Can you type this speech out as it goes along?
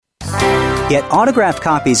Get autographed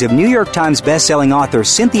copies of New York Times bestselling author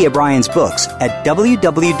Cynthia Brian's books at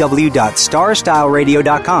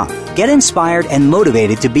www.starstyleradio.com. Get inspired and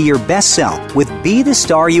motivated to be your best self with Be the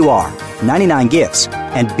Star You Are, 99 gifts,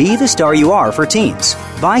 and Be the Star You Are for teens.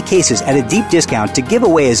 Buy cases at a deep discount to give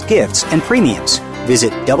away as gifts and premiums.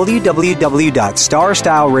 Visit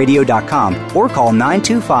www.starstyleradio.com or call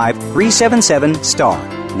 925-377-STAR.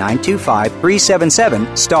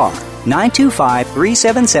 925-377-STAR.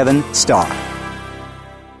 925-377-STAR.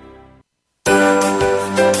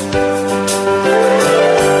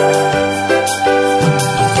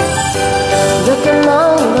 Look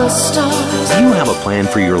among the stars. Do you have a plan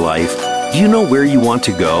for your life? Do you know where you want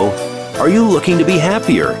to go? Are you looking to be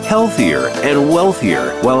happier, healthier, and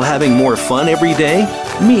wealthier while having more fun every day?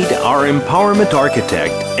 Meet our empowerment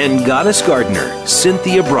architect and goddess gardener,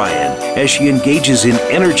 Cynthia Brian, as she engages in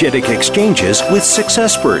energetic exchanges with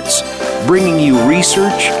successperts, bringing you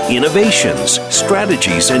research, innovations,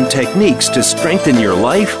 strategies, and techniques to strengthen your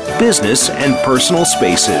life, business, and personal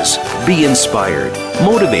spaces. Be inspired,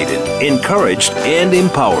 motivated, encouraged, and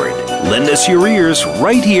empowered. Lend us your ears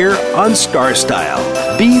right here on Star Style.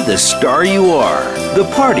 Be the star you are. The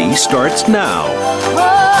party starts now.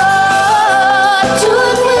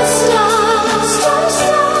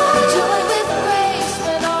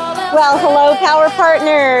 Well, hello, Power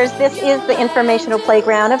Partners. This is the informational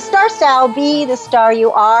playground of Star Style. Be the star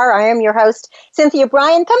you are. I am your host, Cynthia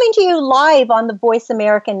Brian, coming to you live on the Voice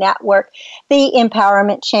America Network, the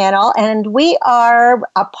Empowerment Channel. And we are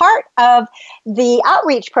a part of the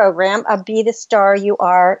outreach program of Be the Star You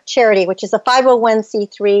Are charity, which is a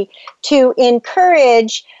 501c3 to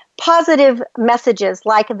encourage positive messages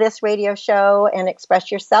like this radio show and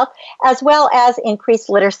Express Yourself, as well as increased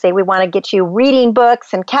literacy. We want to get you reading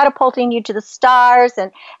books and catapulting you to the stars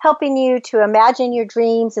and helping you to imagine your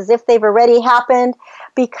dreams as if they've already happened,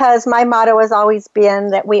 because my motto has always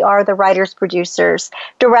been that we are the writers, producers,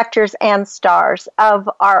 directors, and stars of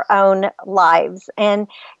our own lives. And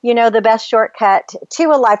you know, the best shortcut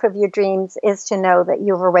to a life of your dreams is to know that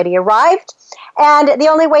you've already arrived. And the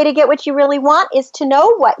only way to get what you really want is to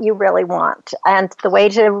know what you really want. And the way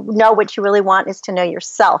to know what you really want is to know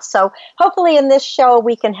yourself. So hopefully in this show,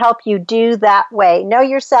 we can help you do that way. Know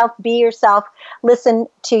yourself, be yourself, listen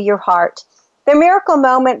to your heart. The miracle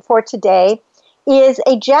moment for today is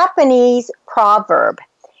a Japanese proverb.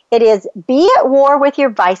 It is, be at war with your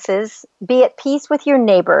vices, be at peace with your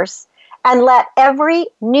neighbors, and let every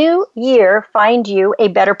new year find you a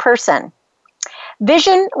better person.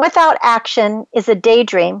 Vision without action is a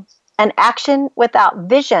daydream, and action without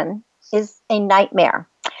vision is a nightmare.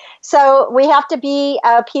 So we have to be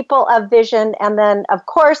people of vision, and then, of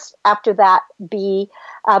course, after that, be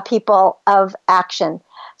people of action.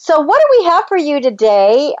 So what do we have for you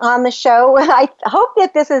today on the show? I hope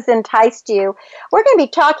that this has enticed you. We're going to be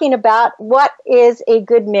talking about what is a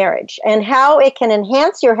good marriage and how it can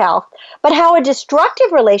enhance your health, but how a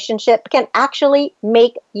destructive relationship can actually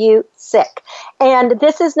make you sick. And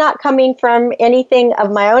this is not coming from anything of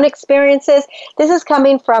my own experiences. This is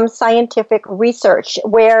coming from scientific research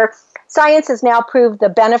where science has now proved the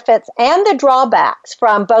benefits and the drawbacks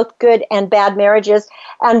from both good and bad marriages,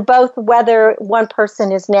 and both whether one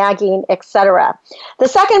person is nagging, etc. The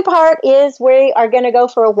second part is we are going to go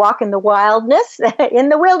for a walk in the wildness, in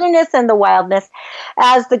the wilderness and the wildness,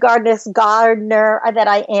 as the gardener that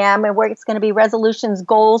I am, and where it's going to be resolutions,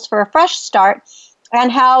 goals for a fresh start,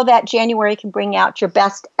 and how that January can bring out your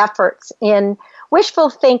best efforts in wishful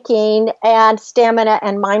thinking and stamina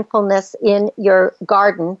and mindfulness in your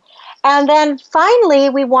garden. And then finally,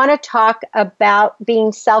 we want to talk about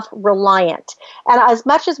being self-reliant. And as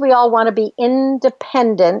much as we all want to be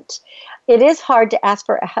independent, it is hard to ask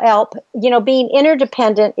for help. You know, being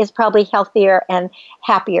interdependent is probably healthier and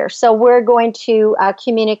happier. So we're going to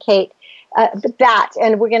communicate that,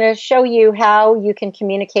 and we're going to show you how you can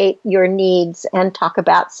communicate your needs and talk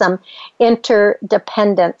about some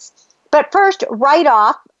interdependence. But first, right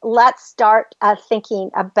off, let's start thinking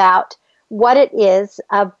about what it is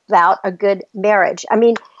about a good marriage. I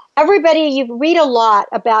mean, everybody, you read a lot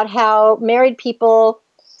about how married people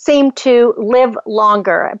seem to live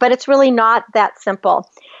longer, but it's really not that simple.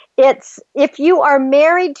 It's, if you are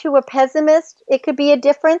married to a pessimist, it could be a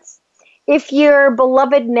difference. If your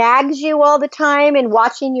beloved nags you all the time and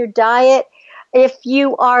watching your diet, if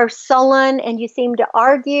you are sullen and you seem to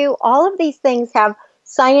argue, all of these things have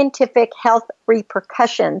scientific health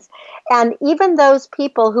repercussions. And even those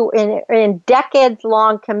people who in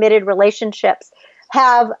decades-long committed relationships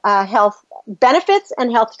have health benefits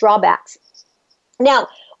and health drawbacks. Now,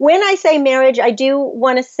 when I say marriage, I do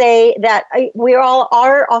want to say that we all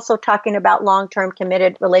are also talking about long-term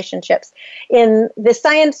committed relationships. In the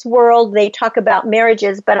science world, they talk about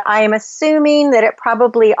marriages, but I am assuming that it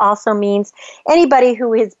probably also means anybody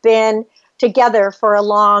who has been together for a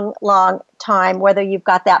long, long time, whether you've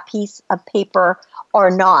got that piece of paper or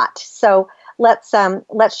not. So let's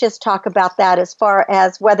just talk about that as far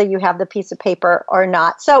as whether you have the piece of paper or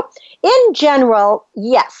not. So in general,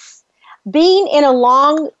 yes, being in a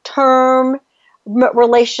long-term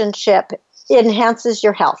relationship enhances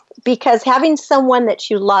your health, because having someone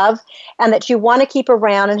that you love and that you want to keep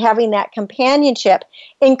around and having that companionship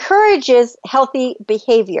encourages healthy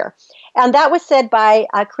behavior. And that was said by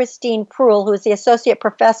Christine Pruill, who is the Associate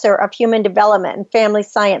Professor of Human Development and Family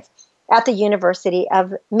Science at the University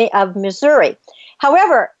of Missouri.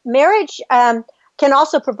 However, marriage can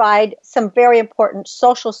also provide some very important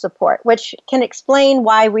social support, which can explain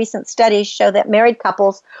why recent studies show that married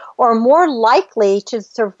couples are more likely to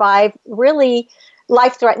survive really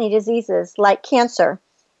life-threatening diseases like cancer,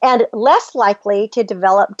 and less likely to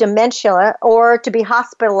develop dementia or to be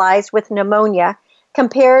hospitalized with pneumonia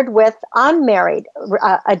compared with unmarried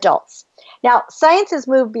adults. Now, science has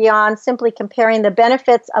moved beyond simply comparing the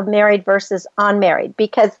benefits of married versus unmarried,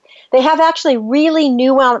 because they have actually really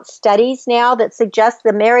nuanced studies now that suggest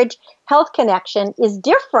the marriage health connection is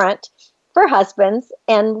different for husbands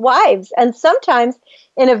and wives, and sometimes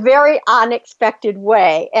in a very unexpected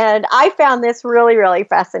way. And I found this really, really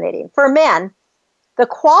fascinating. For men, the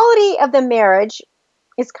quality of the marriage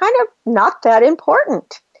is kind of not that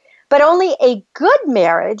important, but only a good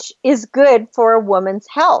marriage is good for a woman's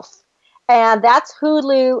health. And that's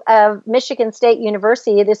Hulu of Michigan State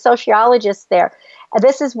University, the sociologists there.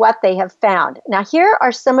 This is what they have found. Now, here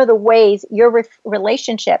are some of the ways your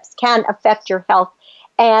relationships can affect your health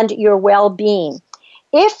and your well-being.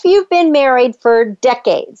 If you've been married for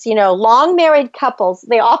decades, long married couples,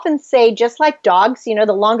 they often say, just like dogs, the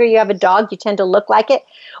longer you have a dog, you tend to look like it.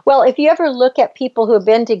 Well, if you ever look at people who have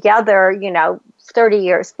been together, 30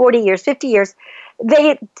 years, 40 years, 50 years,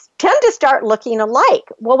 they tend to start looking alike.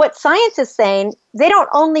 Well, what science is saying, they don't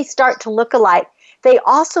only start to look alike, they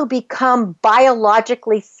also become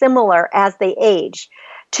biologically similar as they age.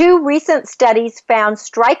 2 recent studies found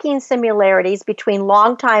striking similarities between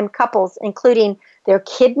longtime couples, including their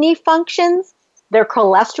kidney functions, their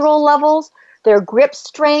cholesterol levels, their grip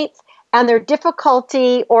strength, and their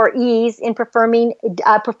difficulty or ease in performing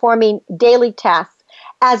daily tasks,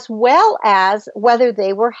 as well as whether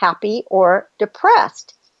they were happy or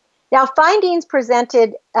depressed. Now, findings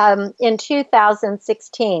presented in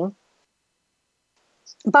 2016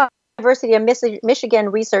 by the University of Michigan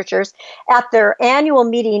researchers at their annual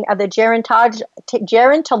meeting of the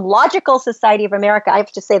Gerontological Society of America. I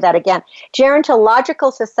have to say that again.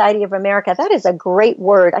 Gerontological Society of America. That is a great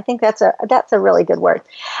word. I think that's a really good word.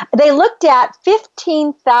 They looked at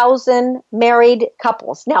 15,000 married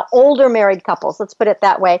couples, now older married couples, let's put it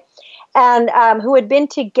that way, and who had been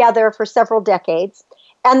together for several decades,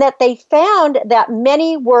 and that they found that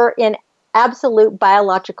many were in absolute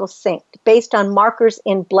biological sync based on markers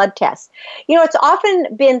in blood tests. It's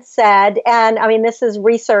often been said, and I mean, this is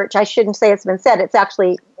research, I shouldn't say it's been said, it's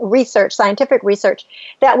actually research, scientific research,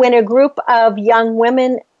 that when a group of young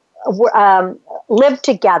women live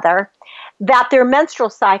together, that their menstrual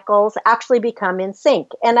cycles actually become in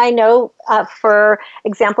sync. And I know, for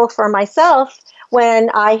example, for myself, when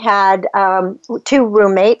I had 2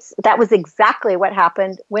 roommates, that was exactly what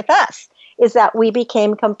happened with us, is that we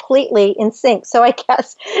became completely in sync. So I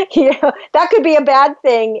guess, that could be a bad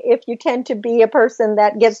thing if you tend to be a person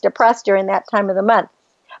that gets depressed during that time of the month.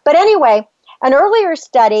 But anyway, an earlier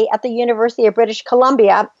study at the University of British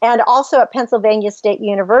Columbia and also at Pennsylvania State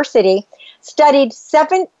University studied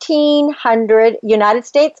 1,700 United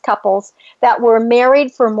States couples that were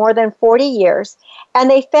married for more than 40 years, and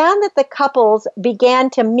they found that the couples began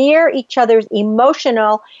to mirror each other's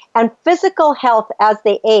emotional and physical health as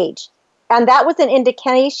they aged. And that was an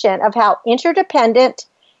indication of how interdependent,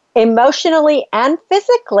 emotionally and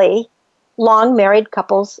physically, long married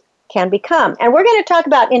couples can become. And we're going to talk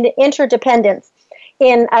about interdependence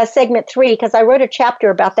in segment 3, because I wrote a chapter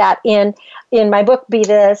about that in my book, Be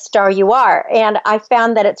the Star You Are. And I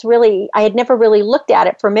found that I had never really looked at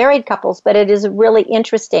it for married couples, but it is really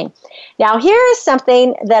interesting. Now, here is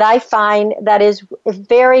something that I find that is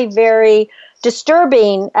very, very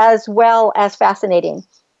disturbing as well as fascinating.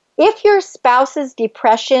 If your spouse's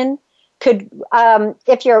depression could,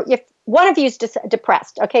 if one of you is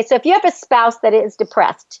depressed, okay, so if you have a spouse that is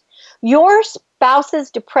depressed, your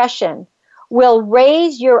spouse's depression will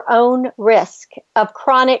raise your own risk of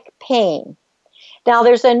chronic pain. Now,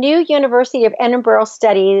 there's a new University of Edinburgh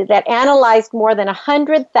study that analyzed more than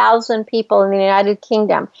 100,000 people in the United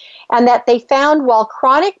Kingdom, and that they found while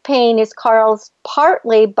chronic pain is caused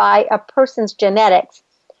partly by a person's genetics,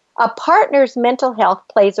 a partner's mental health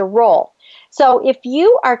plays a role. So if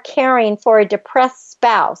you are caring for a depressed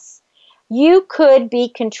spouse, you could be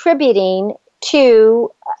contributing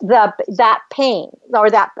to that pain,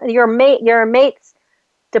 or that your mate's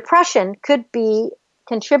depression could be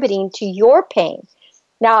contributing to your pain.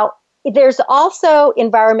 Now, there's also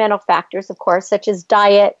environmental factors, of course, such as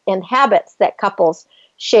diet and habits that couples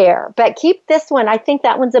share. But keep this one, I think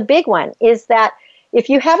that one's a big one, is that if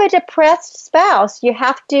you have a depressed spouse, you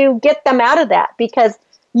have to get them out of that, because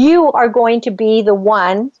you are going to be the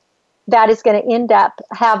one that is going to end up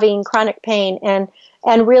having chronic pain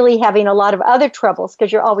and really having a lot of other troubles,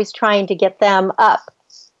 because you're always trying to get them up.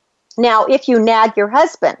 Now, if you nag your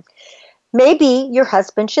husband, maybe your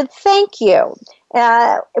husband should thank you.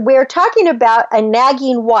 We're talking about a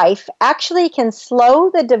nagging wife actually can slow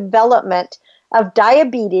the development of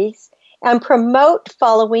diabetes and promote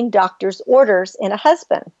following doctor's orders in a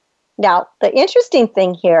husband. Now, the interesting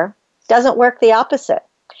thing here doesn't work the opposite.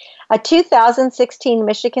 A 2016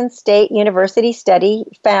 Michigan State University study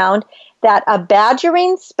found that a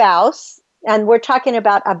badgering spouse, and we're talking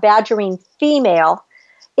about a badgering female,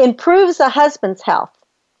 improves a husband's health,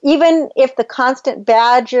 even if the constant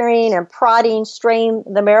badgering and prodding strain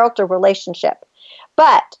the marital relationship.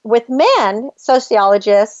 But with men,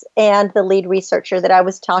 sociologists and the lead researcher that I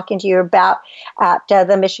was talking to you about at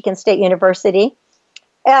the Michigan State University,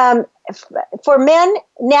 for men,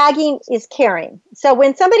 nagging is caring. So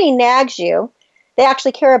when somebody nags you, they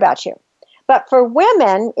actually care about you. But for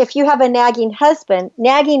women, if you have a nagging husband,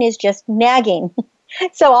 nagging is just nagging.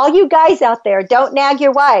 So all you guys out there, don't nag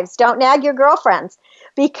your wives, don't nag your girlfriends,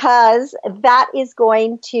 because that is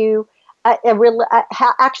going to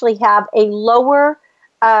actually have a lower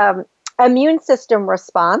immune system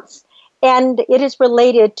response, and it is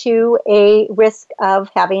related to a risk of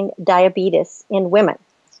having diabetes in women.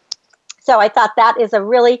 So I thought that is a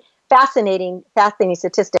really fascinating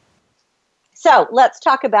statistic. So let's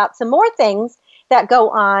talk about some more things that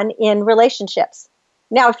go on in relationships.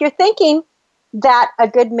 Now, if you're thinking that a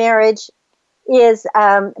good marriage is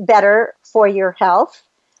better for your health,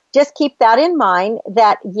 just keep that in mind,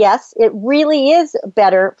 that yes, it really is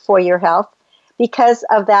better for your health because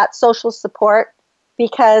of that social support,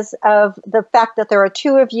 because of the fact that there are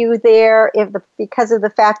two of you there, because of the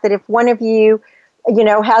fact that if one of you,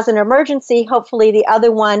 has an emergency, hopefully the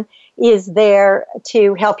other one is there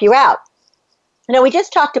to help you out. Now, we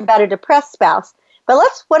just talked about a depressed spouse, but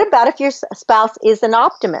what about if your spouse is an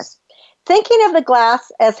optimist? Thinking of the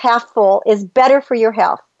glass as half full is better for your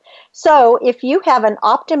health. So if you have an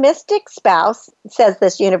optimistic spouse, says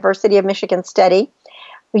this University of Michigan study,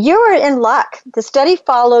 you are in luck. The study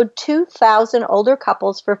followed 2,000 older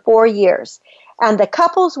couples for 4 years, and the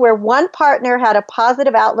couples where one partner had a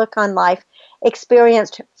positive outlook on life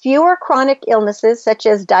experienced fewer chronic illnesses such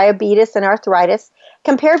as diabetes and arthritis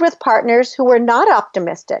compared with partners who were not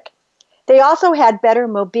optimistic. They also had better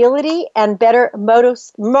mobility and better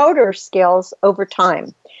motor skills over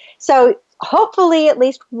time. So hopefully at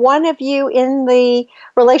least one of you in the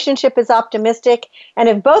relationship is optimistic, and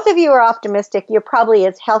if both of you are optimistic, you're probably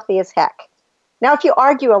as healthy as heck. Now, if you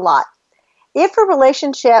argue a lot, if a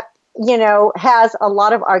relationship, has a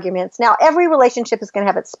lot of arguments, now every relationship is going to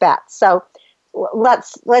have its spats, so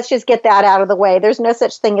let's just get that out of the way. There's no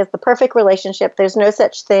such thing as the perfect relationship. There's no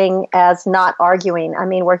such thing as not arguing. I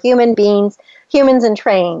mean, we're human beings, humans in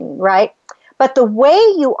training, right? But the way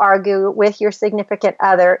you argue with your significant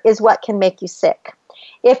other is what can make you sick.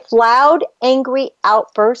 If loud, angry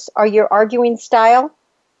outbursts are your arguing style,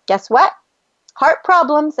 guess what? Heart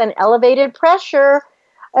problems and elevated pressure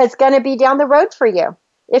is going to be down the road for you.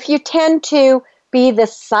 If you tend to be the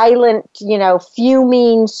silent,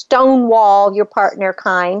 fuming, stonewall your partner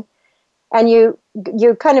kind, and you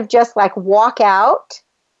kind of just like walk out,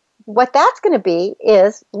 what that's going to be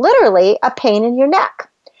is literally a pain in your neck.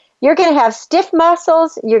 You're going to have stiff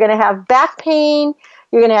muscles, you're going to have back pain,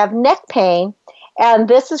 you're going to have neck pain, and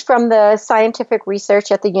this is from the scientific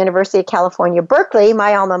research at the University of California, Berkeley,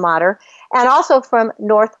 my alma mater, and also from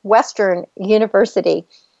Northwestern University.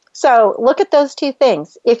 So look at those two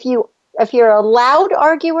things. If you're a loud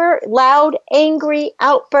arguer, loud, angry,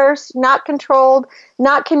 outburst, not controlled,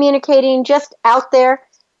 not communicating, just out there,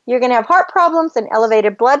 you're going to have heart problems and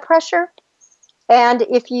elevated blood pressure. And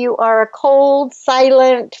if you are a cold,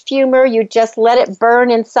 silent fumer, you just let it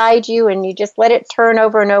burn inside you and you just let it turn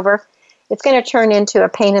over and over, it's going to turn into a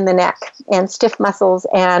pain in the neck and stiff muscles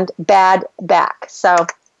and bad back. So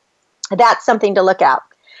That's something to look at.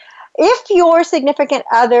 If your significant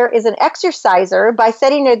other is an exerciser, by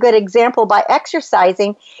setting a good example by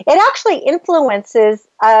exercising, it actually influences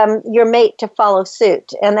your mate to follow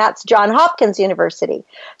suit. And that's Johns Hopkins University.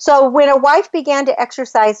 So when a wife began to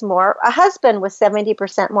exercise more, a husband was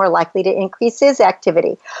 70% more likely to increase his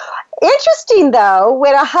activity. Interesting, though,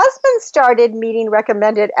 when a husband started meeting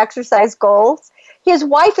recommended exercise goals, his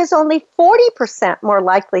wife is only 40% more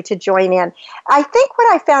likely to join in. I think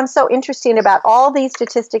what I found so interesting about all these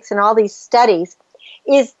statistics and all these studies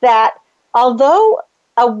is that although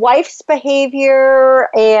a wife's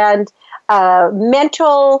behavior and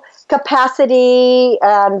mental capacity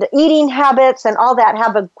and eating habits and all that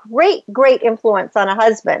have a great influence on a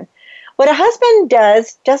husband, what a husband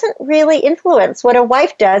does doesn't really influence what a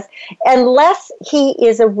wife does unless he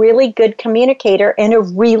is a really good communicator and a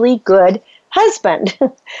really good husband.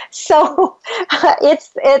 So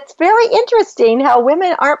it's very interesting how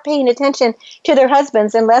women aren't paying attention to their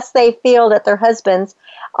husbands unless they feel that their husbands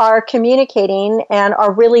are communicating and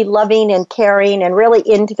are really loving and caring and really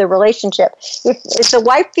into the relationship. If the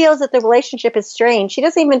wife feels that the relationship is strained, she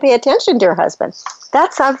doesn't even pay attention to her husband.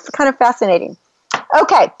 That sounds kind of fascinating.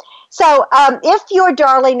 Okay. So if your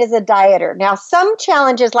darling is a dieter, now some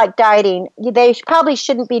challenges like dieting, they probably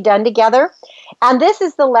shouldn't be done together. And this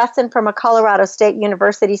is the lesson from a Colorado State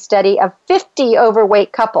University study of 50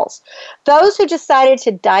 overweight couples. Those who decided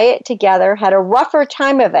to diet together had a rougher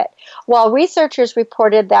time of it, while researchers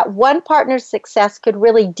reported that one partner's success could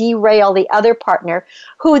really derail the other partner,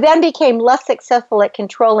 who then became less successful at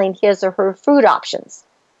controlling his or her food options.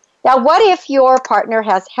 Now, what if your partner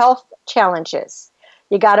has health challenges?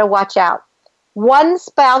 You got to watch out. One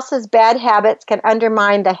spouse's bad habits can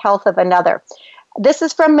undermine the health of another. This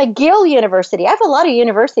is from McGill University. I have a lot of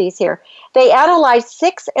universities here. They analyzed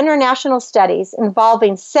 6 international studies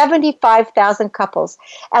involving 75,000 couples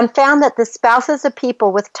and found that the spouses of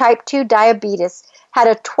people with type 2 diabetes had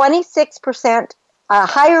a 26%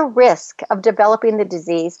 higher risk of developing the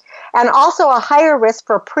disease and also a higher risk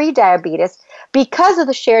for prediabetes because of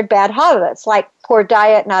the shared bad habits like poor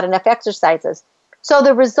diet, not enough exercises. So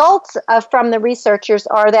the results from the researchers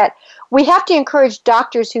are that we have to encourage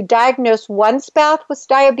doctors who diagnose one spouse with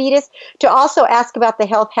diabetes to also ask about the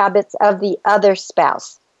health habits of the other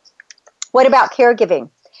spouse. What about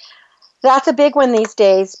caregiving? That's a big one these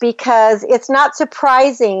days because it's not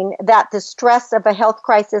surprising that the stress of a health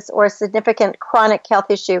crisis or a significant chronic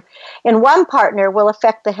health issue in one partner will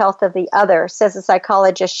affect the health of the other, says the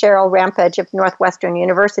psychologist Cheryl Rampage of Northwestern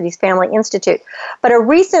University's Family Institute. But a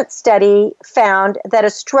recent study found that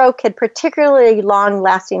a stroke had particularly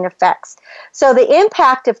long-lasting effects. So the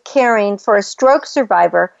impact of caring for a stroke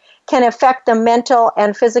survivor can affect the mental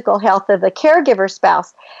and physical health of the caregiver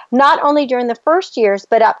spouse, not only during the first years,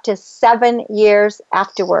 but up to 7 years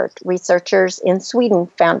afterward, researchers in Sweden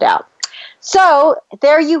found out. So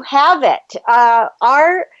there you have it.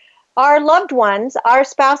 Our loved ones, our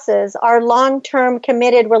spouses, our long-term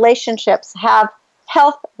committed relationships have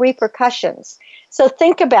health repercussions. So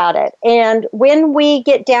think about it. And when we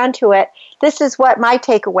get down to it, this is what my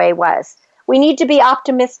takeaway was. We need to be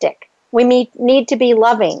optimistic. We need to be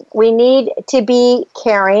loving. We need to be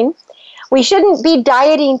caring. We shouldn't be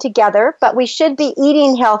dieting together, but we should be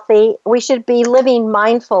eating healthy. We should be living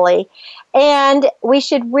mindfully. And we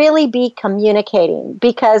should really be communicating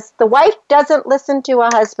because the wife doesn't listen to a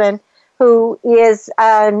husband who is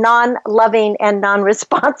non-loving and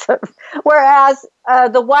non-responsive, whereas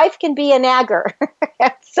the wife can be a nagger.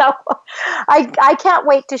 So I can't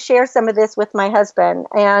wait to share some of this with my husband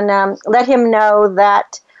and let him know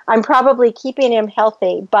that I'm probably keeping him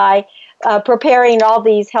healthy by preparing all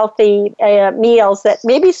these healthy meals that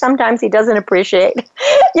maybe sometimes he doesn't appreciate.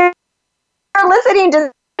 You're listening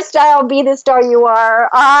to Style, Be the Star You Are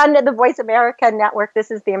on the Voice America Network. This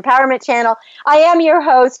is the Empowerment Channel. I am your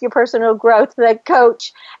host, your personal growth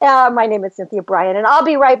coach. My name is Cynthia Brian, and I'll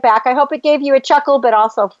be right back. I hope it gave you a chuckle, but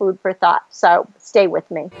also food for thought. So stay with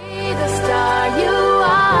me. Be the star you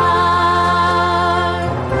are.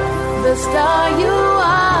 The star you are.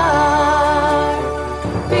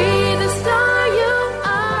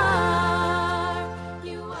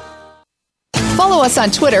 Follow us on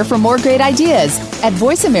Twitter for more great ideas at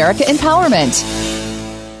Voice America Empowerment.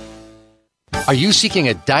 Are you seeking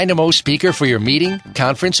a dynamo speaker for your meeting,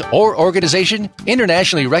 conference, or organization?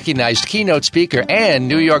 Internationally recognized keynote speaker and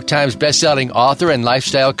New York Times bestselling author and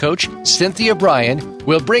lifestyle coach Cynthia Brian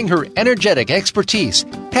will bring her energetic expertise,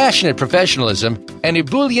 passionate professionalism, and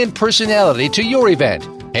ebullient personality to your event.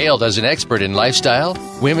 Hailed as an expert in lifestyle,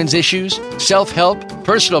 women's issues, self-help,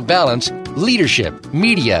 personal balance, leadership,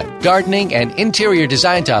 media, gardening, and interior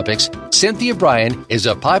design topics, Cynthia Brian is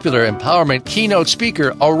a popular empowerment keynote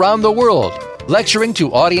speaker around the world, lecturing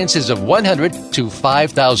to audiences of 100 to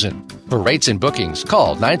 5,000. For rates and bookings,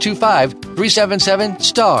 call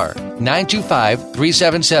 925-377-STAR,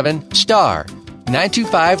 925-377-STAR,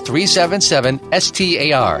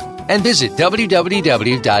 925-377-STAR, and visit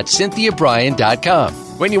www.cynthiabrian.com.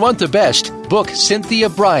 When you want the best, book Cynthia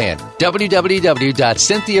Brian,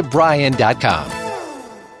 www.cynthiabrian.com.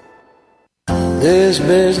 This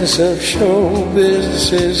business of show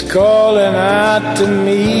business is calling out to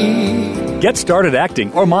me. Get started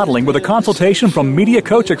acting or modeling with a consultation from media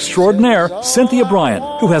coach extraordinaire Cynthia Brian,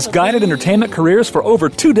 who has guided entertainment careers for over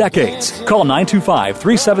 2 decades. Call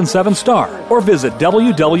 925-377-STAR or visit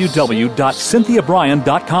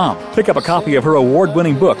www.cynthiabrian.com. Pick up a copy of her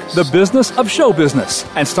award-winning book, The Business of Show Business,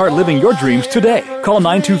 and start living your dreams today. Call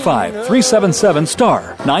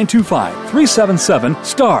 925-377-STAR,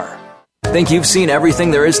 925-377-STAR. Think you've seen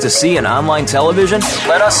everything there is to see in online television?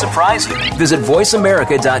 Let us surprise you. Visit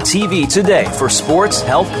voiceamerica.tv today for sports,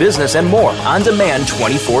 health, business, and more on demand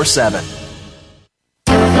 24/7.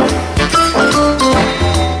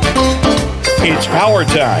 It's power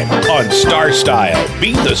time on Star Style.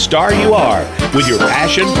 Be the star you are with your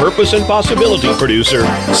passion, purpose, and possibility producer,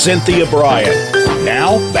 Cynthia Brian.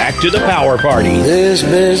 Now, back to the Power Party. This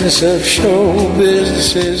business of show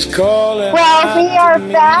business is calling. Well, we are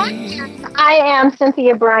back. I am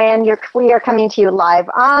Cynthia Brian. We are coming to you live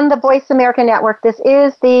on the Voice America Network. This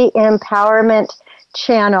is the Empowerment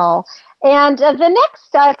Channel. And the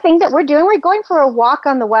next thing that we're doing, we're going for a walk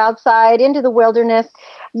on the wild side into the wilderness.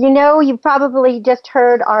 You know, you've probably just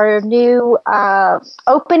heard our new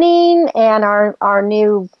opening and our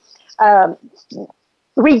new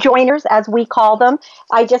rejoiners, as we call them.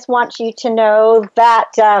 I just want you to know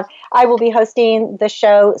that I will be hosting the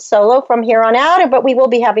show solo from here on out, but we will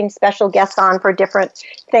be having special guests on for different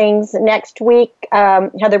things. Next week,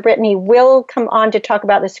 Heather Brittany will come on to talk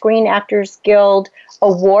about the Screen Actors Guild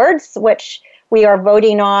Awards, which we are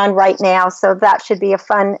voting on right now, so that should be a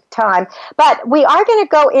fun time. But we are going to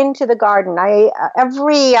go into the garden.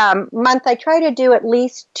 Every month I try to do at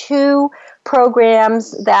least 2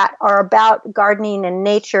 programs that are about gardening and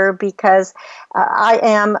nature, because I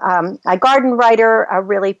am a garden writer, a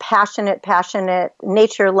really passionate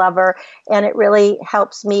nature lover, and it really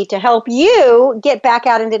helps me to help you get back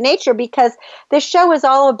out into nature, because this show is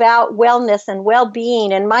all about wellness and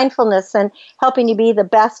well-being and mindfulness and helping you be the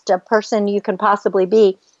best person you can possibly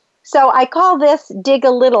be. So I call this Dig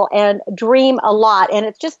a Little and Dream a Lot, and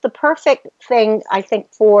it's just the perfect thing, I think,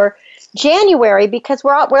 for January, because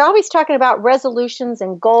we're always talking about resolutions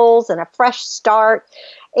and goals and a fresh start.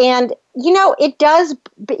 And, you know, it does,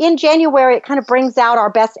 in January, it kind of brings out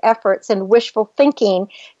our best efforts and wishful thinking,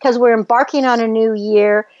 because we're embarking on a new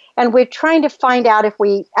year, and we're trying to find out if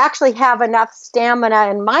we actually have enough stamina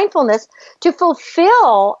and mindfulness to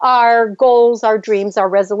fulfill our goals, our dreams, our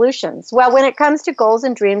resolutions. Well, when it comes to goals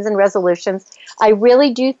and dreams and resolutions, I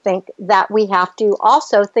really do think that we have to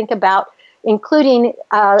also think about including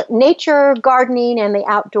nature, gardening, and the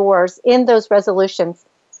outdoors in those resolutions.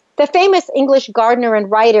 The famous English gardener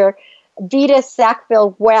and writer Vita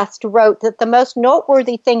Sackville-West wrote that the most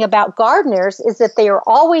noteworthy thing about gardeners is that they are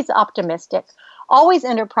always optimistic, always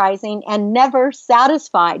enterprising, and never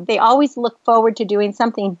satisfied. They always look forward to doing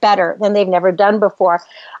something better than they've never done before.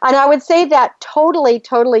 And I would say that totally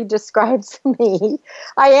describes me.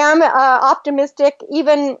 I am optimistic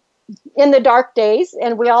even in the dark days,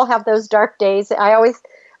 and we all have those dark days. I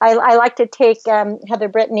like to take Heather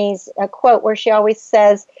Brittany's quote, where she always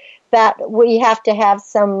says that we have to have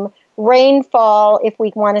some rainfall if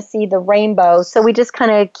we want to see the rainbow. So we just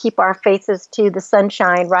kind of keep our faces to the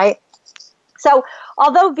sunshine, right? So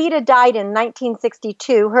although Vita died in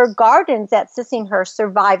 1962, her gardens at Sissinghurst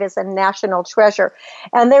survive as a national treasure,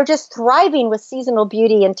 and they're just thriving with seasonal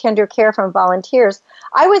beauty and tender care from volunteers.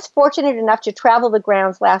 I was fortunate enough to travel the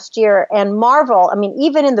grounds last year and marvel,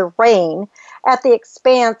 even in the rain, at the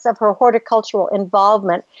expanse of her horticultural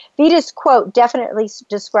involvement. Vita's quote definitely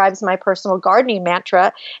describes my personal gardening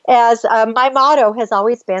mantra, as my motto has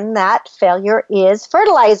always been that failure is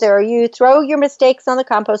fertilizer. You throw your mistakes on the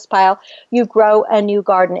compost pile, you grow a new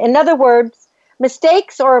garden. In other words,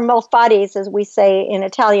 mistakes, or malfades, as we say in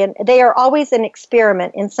Italian, they are always an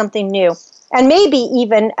experiment in something new, and maybe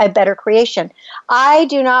even a better creation. I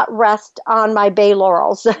do not rest on my bay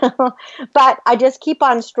laurels, but I just keep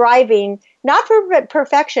on striving, not for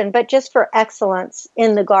perfection, but just for excellence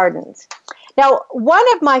in the gardens. Now, one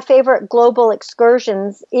of my favorite global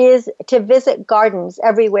excursions is to visit gardens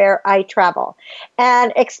everywhere I travel.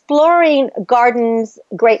 And exploring gardens,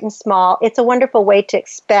 great and small, it's a wonderful way to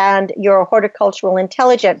expand your horticultural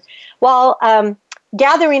intelligence while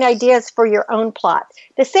gathering ideas for your own plot.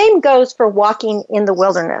 The same goes for walking in the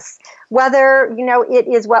wilderness. Whether, it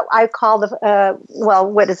is what I call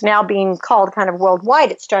what is now being called kind of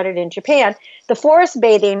worldwide, it started in Japan, the forest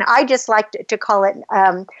bathing. I just like to call it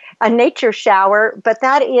a nature shower, but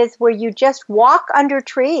that is where you just walk under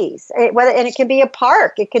trees. And it can be a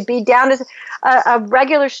park, it could be down a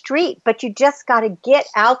regular street, but you just got to get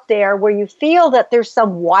out there where you feel that there's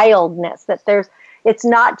some wildness, that it's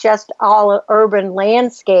not just all an urban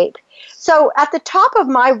landscape. So at the top of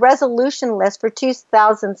my resolution list for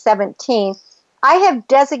 2017, I have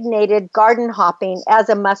designated garden hopping as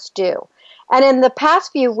a must-do. And in the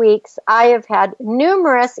past few weeks, I have had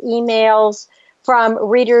numerous emails from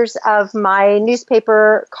readers of my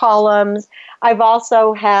newspaper columns. I've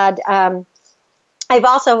also had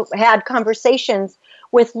conversations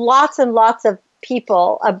with lots and lots of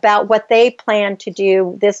people about what they plan to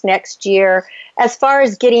do this next year as far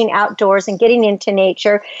as getting outdoors and getting into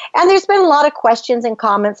nature. And there's been a lot of questions and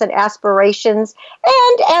comments and aspirations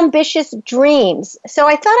and ambitious dreams. So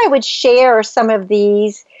I thought I would share some of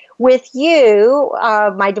these with you,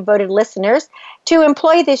 my devoted listeners, to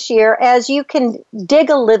employ this year as you can dig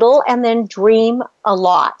a little and then dream a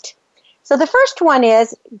lot. So the first one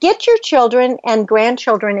is get your children and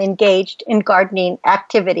grandchildren engaged in gardening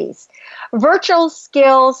activities. Virtual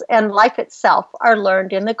skills and life itself are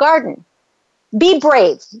learned in the garden. Be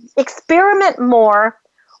brave. Experiment more.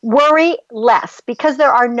 Worry less because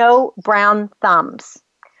there are no brown thumbs.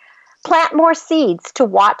 Plant more seeds to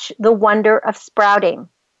watch the wonder of sprouting.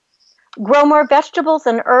 Grow more vegetables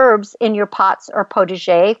and herbs in your pots or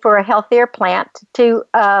potager for a healthier plant.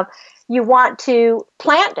 You want to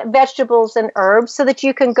plant vegetables and herbs so that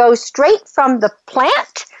you can go straight from the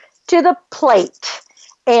plant to the plate,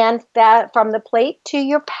 and that from the plate to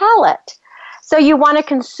your palate. So you want to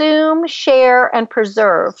consume, share, and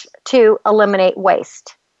preserve to eliminate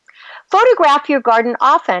waste. Photograph your garden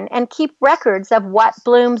often and keep records of what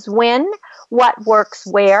blooms when, what works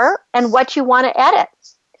where, and what you want to edit.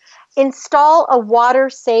 Install a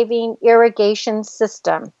water-saving irrigation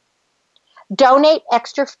system. Donate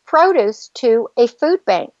extra produce to a food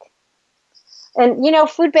bank. And,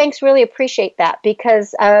 food banks really appreciate that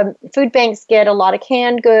because food banks get a lot of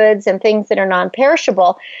canned goods and things that are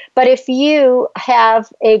non-perishable. But if you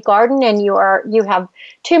have a garden and you have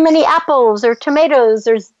too many apples or tomatoes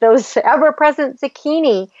or those ever-present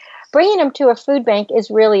zucchini, bringing them to a food bank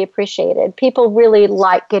is really appreciated. People really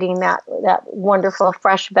like getting that wonderful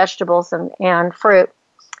fresh vegetables and fruit.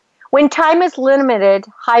 When time is limited,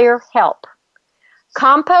 hire help.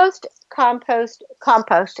 Compost,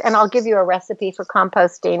 and I'll give you a recipe for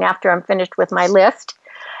composting after I'm finished with my list.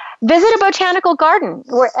 Visit a botanical garden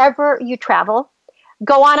wherever you travel.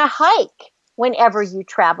 Go on a hike whenever you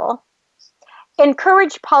travel.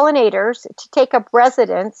 Encourage pollinators to take up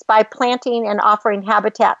residence by planting and offering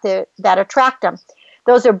habitat that attract them.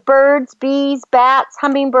 Those are birds, bees, bats,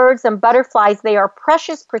 hummingbirds, and butterflies. They are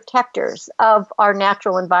precious protectors of our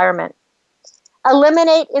natural environment.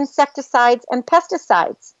 Eliminate insecticides and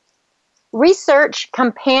pesticides. Research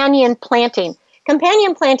companion planting.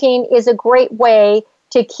 Companion planting is a great way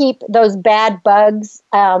to keep those bad bugs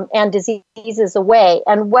and diseases away.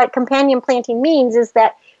 And what companion planting means is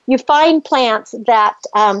that you find plants that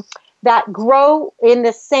grow in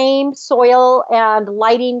the same soil and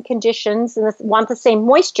lighting conditions and want the same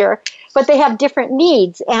moisture, but they have different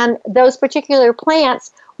needs. And those particular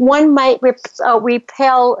plants, one might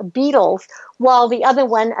repel beetles while the other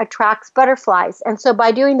one attracts butterflies. And so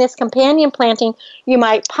by doing this companion planting, you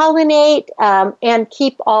might pollinate and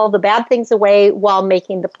keep all the bad things away while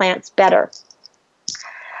making the plants better.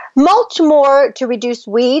 Mulch more to reduce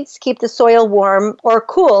weeds, keep the soil warm or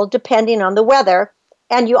cool depending on the weather,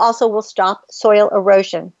 and you also will stop soil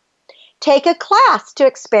erosion. Take a class to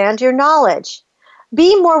expand your knowledge.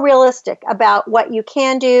 Be more realistic about what you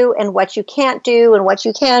can do and what you can't do and what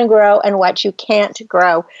you can grow and what you can't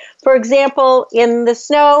grow. For example, in the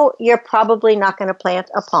snow, you're probably not going to plant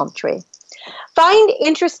a palm tree. Find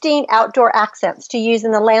interesting outdoor accents to use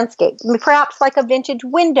in the landscape, perhaps like a vintage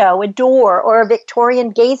window, a door, or a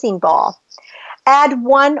Victorian gazing ball. Add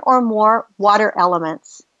one or more water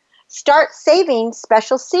elements. Start saving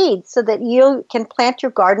special seeds so that you can plant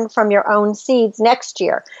your garden from your own seeds next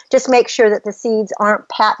year. Just make sure that the seeds aren't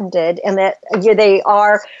patented and that they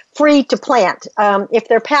are free to plant. If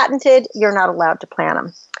they're patented, you're not allowed to plant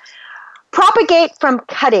them. Propagate from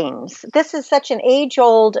cuttings. This is such an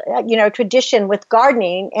age-old, tradition with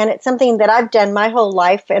gardening, and it's something that I've done my whole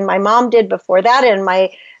life, and my mom did before that, and my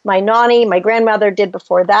nanny, my grandmother did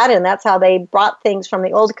before that, and that's how they brought things from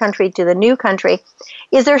the old country to the new country.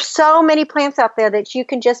 Is there so many plants out there that you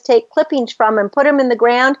can just take clippings from and put them in the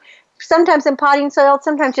ground, sometimes in potting soil,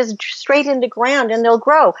 sometimes just straight into ground, and they'll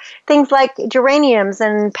grow. Things like geraniums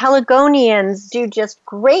and pelargonians do just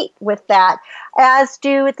great with that, as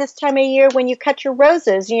do at this time of year when you cut your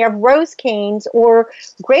roses. You have rose canes or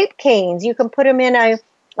grape canes. You can put them in a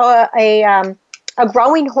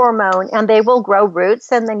growing hormone, and they will grow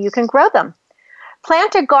roots, and then you can grow them.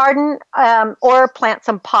 Plant a garden or plant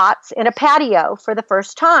some pots in a patio for the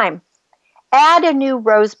first time. Add a new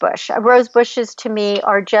rose bush. Rose bushes to me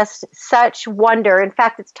are just such wonder. In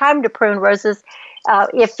fact, it's time to prune roses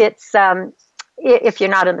if you're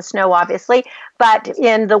not in the snow, obviously. But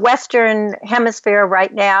in the Western Hemisphere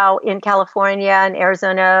right now, in California and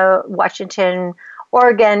Arizona, Washington,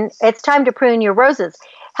 Oregon, it's time to prune your roses.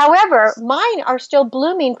 However, mine are still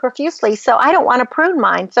blooming profusely, so I don't want to prune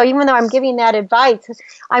mine. So even though I'm giving that advice,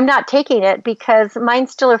 I'm not taking it because mine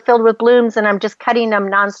still are filled with blooms, and I'm just cutting them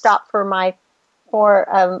nonstop for my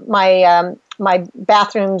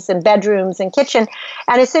bathrooms and bedrooms and kitchen.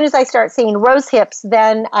 And as soon as I start seeing rose hips,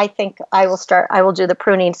 then I think I will do the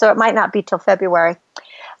pruning. So it might not be till February.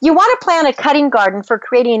 You want to plant a cutting garden for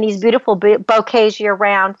creating these beautiful bouquets year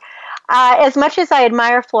round. As much as I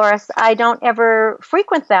admire florists, I don't ever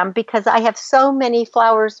frequent them because I have so many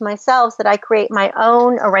flowers myself that I create my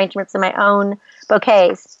own arrangements and my own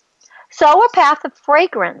bouquets. Sow a path of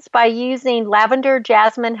fragrance by using lavender,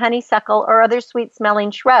 jasmine, honeysuckle, or other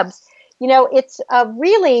sweet-smelling shrubs. It's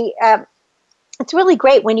really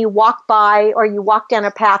great when you walk by or you walk down a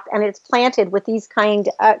path and it's planted with these kinds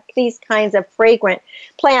of fragrant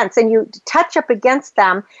plants, and you touch up against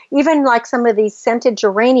them, even like some of these scented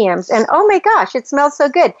geraniums, and oh my gosh, it smells so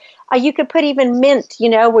good. You could put even mint,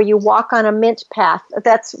 where you walk on a mint path.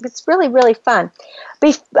 It's really, really fun.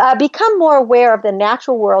 Become more aware of the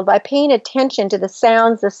natural world by paying attention to the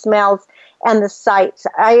sounds, the smells, and the sights.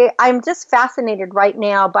 I'm just fascinated right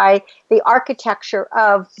now by the architecture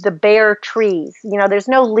of the bare trees. There's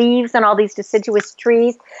no leaves on all these deciduous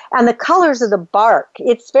trees, and the colors of the bark.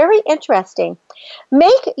 It's very interesting.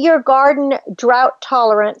 Make your garden drought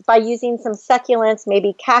tolerant by using some succulents,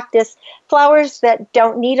 maybe cactus, flowers that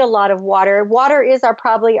don't need a lot of water. Water is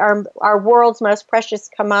probably our world's most precious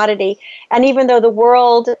commodity, and even though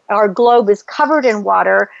our globe is covered in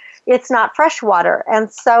water, it's not fresh water.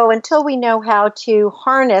 And so until we know how to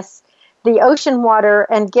harness the ocean water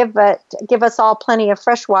and give us all plenty of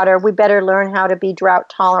fresh water, we better learn how to be drought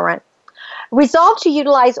tolerant. Resolve to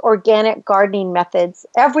utilize organic gardening methods.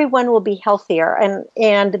 Everyone will be healthier,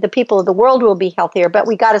 and the people of the world will be healthier, but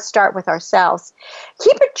we got to start with ourselves.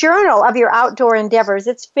 Keep a journal of your outdoor endeavors.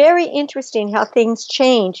 It's very interesting how things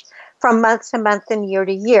change from month to month and year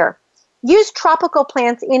to year. Use tropical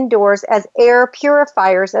plants indoors as air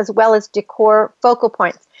purifiers as well as decor focal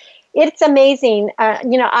points. It's amazing.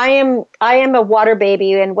 I am a water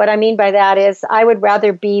baby, and what I mean by that is I would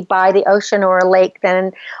rather be by the ocean or a lake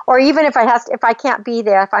or even if I can't be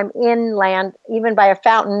there, if I'm inland, even by a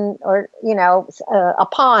fountain or a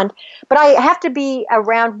pond. But I have to be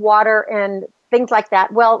around water and things like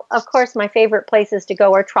that. Well, of course, my favorite places to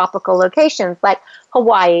go are tropical locations like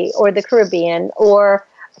Hawaii or the Caribbean or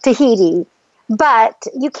Tahiti. But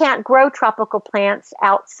you can't grow tropical plants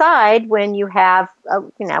outside when you have,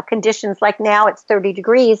 conditions like now it's 30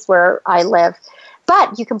 degrees where I live.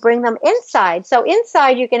 But you can bring them inside. So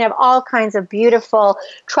inside you can have all kinds of beautiful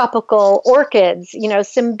tropical orchids,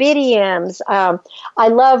 cymbidiums. I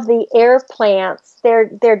love the air plants.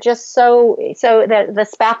 They're just so the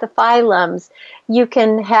spathiphyllums. You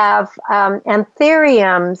can have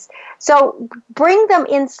anthuriums. So bring them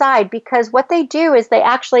inside, because what they do is they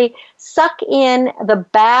actually suck in the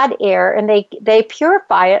bad air and they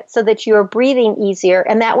purify it so that you are breathing easier.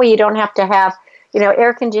 And that way you don't have to have,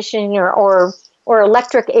 air conditioning or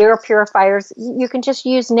electric air purifiers. You can just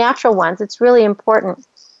use natural ones. It's really important.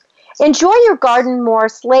 Enjoy your garden more,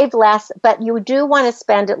 slave less, but you do want to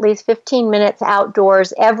spend at least 15 minutes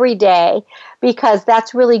outdoors every day, because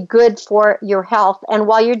that's really good for your health. And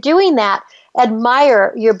while you're doing that,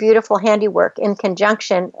 admire your beautiful handiwork in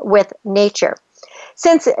conjunction with nature.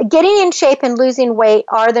 Since getting in shape and losing weight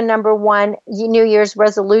are the number one New Year's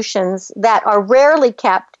resolutions that are rarely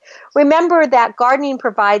kept, remember that gardening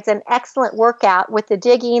provides an excellent workout with the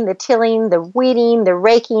digging, the tilling, the weeding, the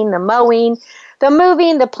raking, the mowing, the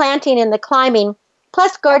moving, the planting, and the climbing.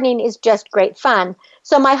 Plus, gardening is just great fun.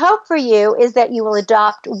 So my hope for you is that you will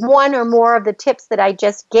adopt one or more of the tips that I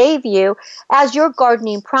just gave you as your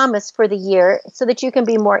gardening promise for the year so that you can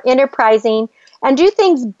be more enterprising and do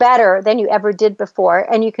things better than you ever did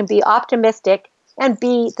before, and you can be optimistic and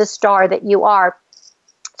be the star that you are.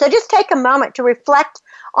 So just take a moment to reflect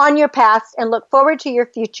on your past and look forward to your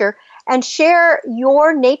future and share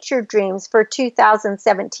your nature dreams for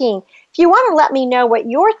 2017. If you want to let me know what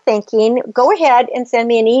you're thinking, go ahead and send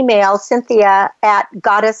me an email,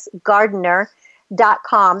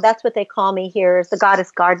 Cynthia@goddessgardener.com. That's what they call me here, is the Goddess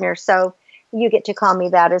Gardener. So you get to call me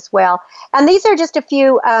that as well. And these are just a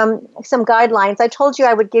few, some guidelines. I told you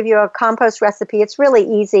I would give you a compost recipe. It's really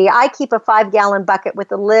easy. I keep a 5-gallon bucket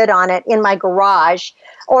with a lid on it in my garage,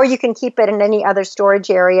 or you can keep it in any other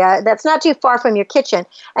storage area that's not too far from your kitchen.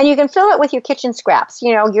 And you can fill it with your kitchen scraps,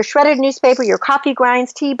 you know, your shredded newspaper, your coffee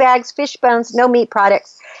grinds, tea bags, fish bones, no meat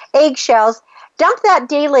products, eggshells. Dump that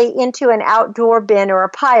daily into an outdoor bin or a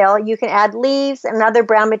pile. You can add leaves and other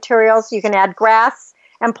brown materials. You can add grass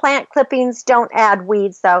and plant clippings. Don't add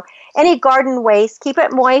weeds, though. Any garden waste, keep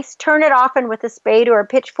it moist, turn it often with a spade or a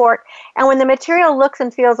pitchfork, and when the material looks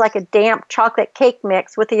and feels like a damp chocolate cake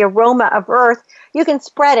mix with the aroma of earth, you can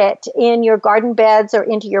spread it in your garden beds or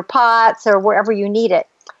into your pots or wherever you need it.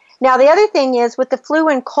 Now, the other thing is, with the flu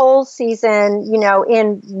and cold season, you know,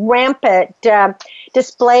 in rampant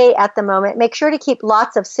display at the moment, make sure to keep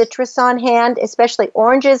lots of citrus on hand, especially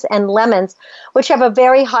oranges and lemons, which have a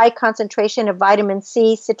very high concentration of vitamin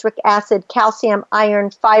C, citric acid, calcium,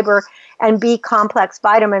 iron, fiber, and B-complex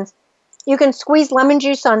vitamins. You can squeeze lemon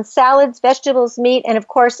juice on salads, vegetables, meat, and, of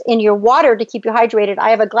course, in your water to keep you hydrated.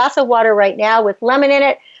 I have a glass of water right now with lemon in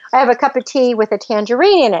it. I have a cup of tea with a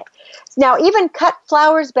tangerine in it. Now, even cut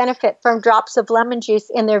flowers benefit from drops of lemon juice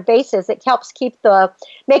in their vases. It helps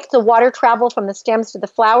makes the water travel from the stems to the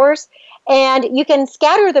flowers. And you can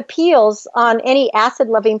scatter the peels on any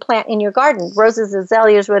acid-loving plant in your garden. Roses,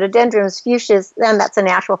 azaleas, rhododendrons, fuchsias, and that's a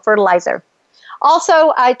natural fertilizer.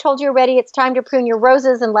 Also, I told you already, it's time to prune your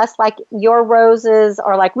roses, unless like your roses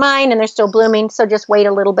are like mine and they're still blooming, so just wait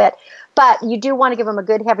a little bit. But you do want to give them a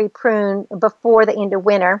good heavy prune before the end of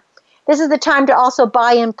winter. This is the time to also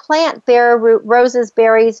buy and plant bare root roses,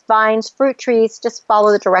 berries, vines, fruit trees. Just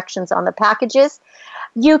follow the directions on the packages.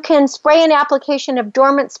 You can spray an application of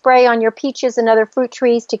dormant spray on your peaches and other fruit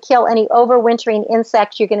trees to kill any overwintering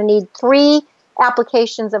insects. You're going to need 3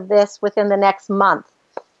 applications of this within the next month.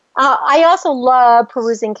 I also love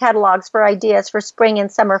perusing catalogs for ideas for spring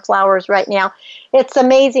and summer flowers right now. It's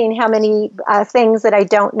amazing how many things that I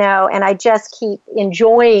don't know, and I just keep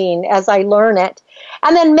enjoying as I learn it.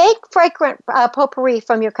 And then make fragrant potpourri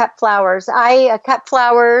from your cut flowers. I cut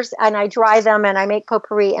flowers, and I dry them, and I make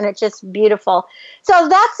potpourri, and it's just beautiful. So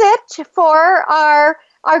that's it for our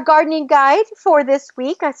gardening guide for this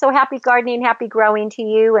week. So happy gardening, happy growing to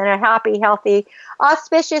you, and a happy, healthy,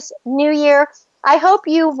 auspicious new year. I hope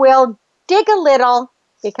you will dig a little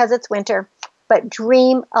because it's winter, but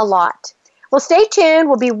dream a lot. Well, stay tuned.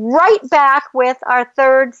 We'll be right back with our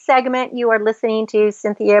third segment. You are listening to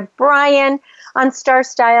Cynthia Brian on Star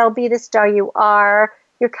Style, Be the Star You Are.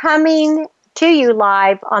 You're coming to you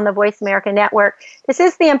live on the Voice America Network. This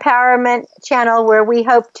is the Empowerment Channel, where we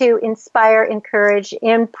hope to inspire, encourage,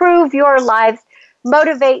 improve your lives,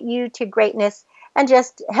 motivate you to greatness, and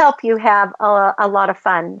just help you have a lot of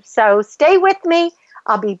fun. So stay with me.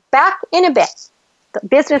 I'll be back in a bit. The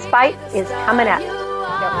Business Bite is coming up.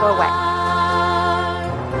 Don't go away.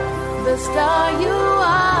 The star you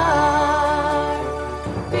are.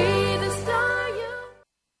 Be the star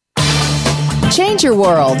you. Change your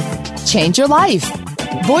world. Change your life.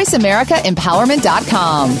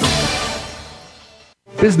 VoiceAmericaEmpowerment.com.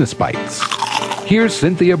 Business Bites. Here's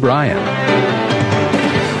Cynthia Brian.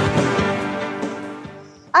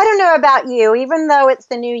 I don't know about you, even though it's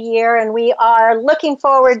the new year and we are looking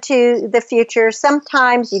forward to the future,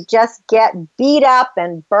 sometimes you just get beat up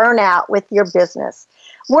and burn out with your business.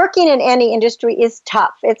 Working in any industry is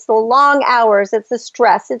tough. It's the long hours, it's the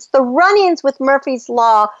stress, it's the run-ins with Murphy's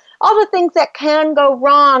Law, all the things that can go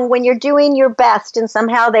wrong when you're doing your best and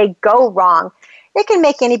somehow they go wrong. It can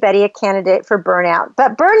make anybody a candidate for burnout,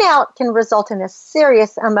 but burnout can result in a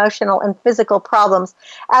serious emotional and physical problems,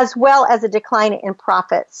 as well as a decline in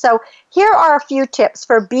profits. So here are a few tips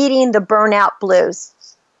for beating the burnout blues.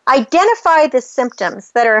 Identify the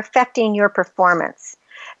symptoms that are affecting your performance.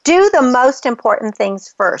 Do the most important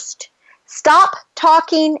things first. Stop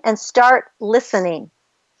talking and start listening.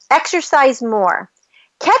 Exercise more.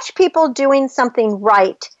 Catch people doing something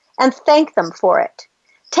right and thank them for it.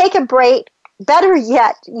 Take a break. Better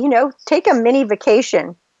yet, take a mini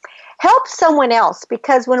vacation. Help someone else,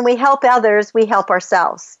 because when we help others, we help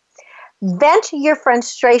ourselves. Vent your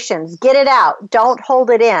frustrations. Get it out. Don't hold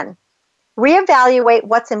it in. Reevaluate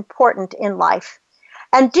what's important in life.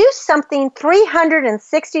 And do something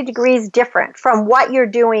 360 degrees different from what you're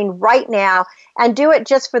doing right now, and do it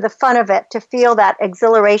just for the fun of it, to feel that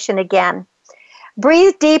exhilaration again.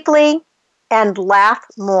 Breathe deeply and laugh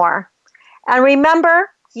more. And remember,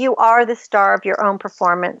 you are the star of your own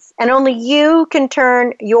performance, and only you can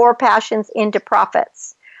turn your passions into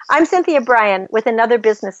profits. I'm Cynthia Brian with another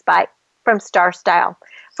business bite from Star Style.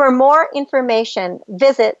 For more information,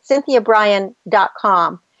 visit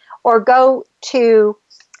cynthiabrian.com or go to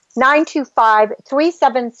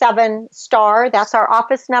 925-377-STAR. That's our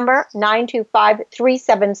office number,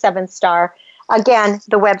 925-377-STAR. Again,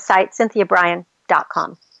 the website,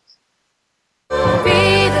 cynthiabrian.com.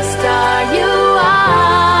 Be the star you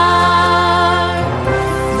are.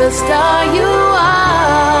 The star you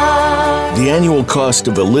are. The annual cost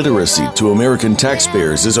of illiteracy to American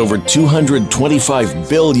taxpayers is over $225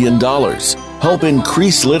 billion. Help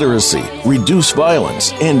increase literacy, reduce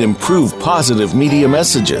violence, and improve positive media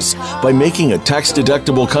messages by making a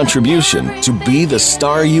tax-deductible contribution to Be the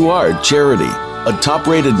Star You Are charity. A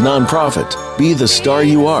top-rated nonprofit, Be the Star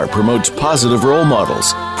You Are promotes positive role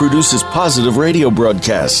models, produces positive radio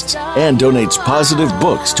broadcasts, and donates positive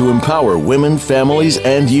books to empower women, families,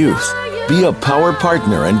 and youth. Be a power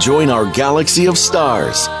partner and join our galaxy of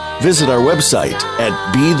stars. Visit our website at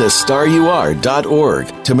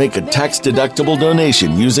BeTheStarYouAre.org to make a tax-deductible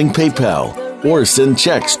donation using PayPal, or send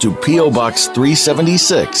checks to P.O. Box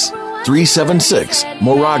 376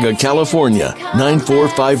 Moraga, California,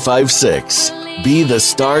 94556.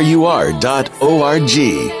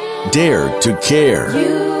 BeTheStarYouAre.org. Dare to care.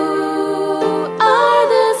 You are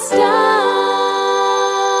the star.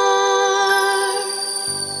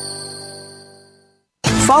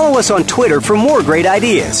 Follow us on Twitter for more great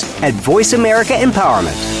ideas at Voice America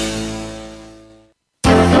Empowerment.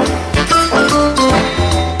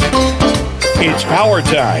 It's power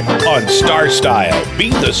time on Star Style.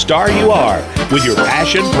 Be the star you are with your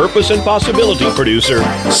passion, purpose, and possibility producer,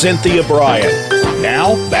 Cynthia Brian.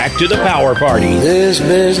 Now, back to the power party. This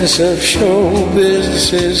business of show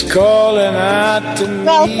business is calling out to me.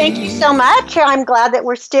 Well, thank you so much. I'm glad that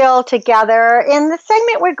we're still together. In the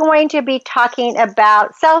segment, we're going to be talking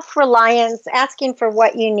about self-reliance, asking for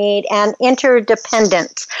what you need, and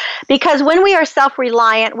interdependent. Because when we are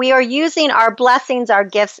self-reliant, we are using our blessings, our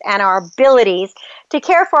gifts, and our abilities to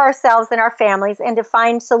care for ourselves and our families and to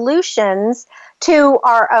find solutions to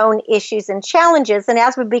our own issues and challenges. And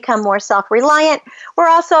as we become more self-reliant, we're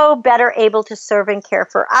also better able to serve and care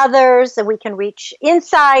for others. And we can reach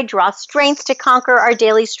inside, draw strength to conquer our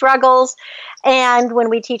struggles. And when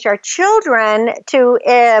we teach our children to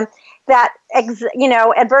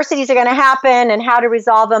adversities are going to happen and how to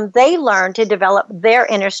resolve them, they learn to develop their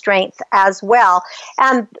inner strength as well.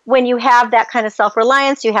 And when you have that kind of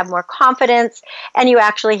self-reliance, you have more confidence and you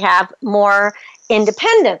actually have more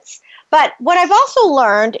independence. But what I've also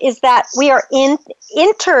learned is that we are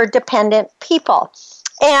interdependent people.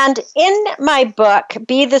 And in my book,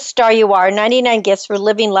 Be the Star You Are, 99 Gifts for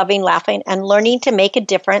Living, Loving, Laughing, and Learning to Make a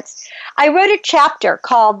Difference, I wrote a chapter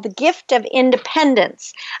called The Gift of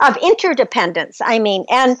Interdependence. And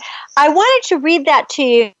I wanted to read that to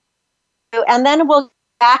you, and then we'll go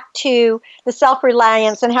back to the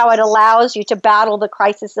self-reliance and how it allows you to battle the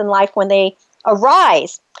crisis in life when they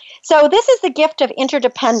arise. So this is the gift of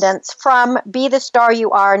interdependence from Be the Star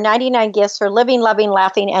You Are, 99 Gifts for Living, Loving,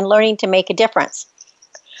 Laughing, and Learning to Make a Difference.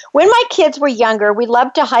 When my kids were younger, we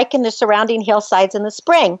loved to hike in the surrounding hillsides in the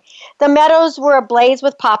spring. The meadows were ablaze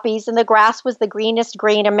with poppies, and the grass was the greenest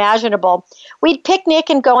green imaginable. We'd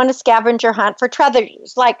picnic and go on a scavenger hunt for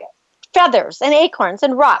treasures like feathers and acorns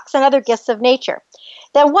and rocks and other gifts of nature.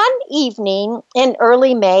 Then one evening in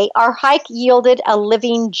early May, our hike yielded a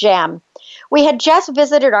living gem. We had just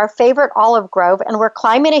visited our favorite olive grove and were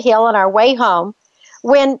climbing a hill on our way home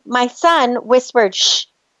when my son whispered, "Shh,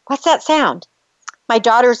 what's that sound?" My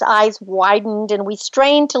daughter's eyes widened and we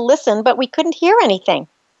strained to listen, but we couldn't hear anything.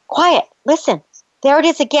 "Quiet, listen. There it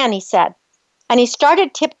is again," he said. And he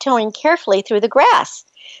started tiptoeing carefully through the grass.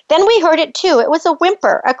 Then we heard it too. It was a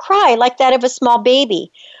whimper, a cry like that of a small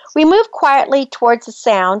baby. We moved quietly towards the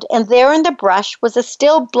sound, and there in the brush was a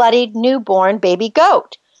still bloodied newborn baby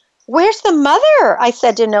goat. "Where's the mother?" I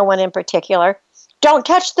said to no one in particular. "Don't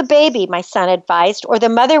touch the baby," my son advised, "or the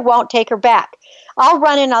mother won't take her back. I'll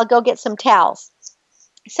run and I'll go get some towels."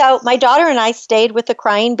 So my daughter and I stayed with the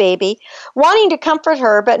crying baby, wanting to comfort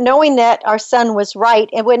her, but knowing that our son was right.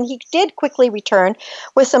 And when he did quickly return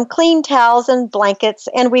with some clean towels and blankets,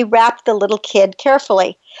 and we wrapped the little kid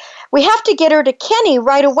carefully. We have to get her to Kenny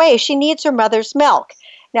right away. She needs her mother's milk.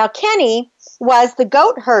 Now, Kenny was the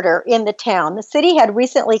goat herder in the town. The city had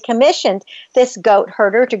recently commissioned this goat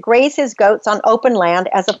herder to graze his goats on open land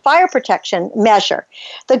as a fire protection measure.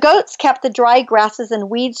 The goats kept the dry grasses and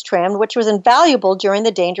weeds trimmed, which was invaluable during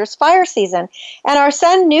the dangerous fire season. And our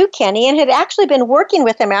son knew Kenny and had actually been working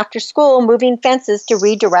with him after school, moving fences to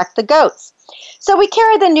redirect the goats. So we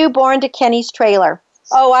carried the newborn to Kenny's trailer.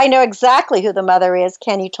 Oh, I know exactly who the mother is,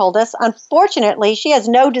 Kenny told us. Unfortunately, she has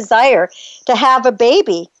no desire to have a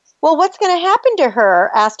baby. Well, what's going to happen to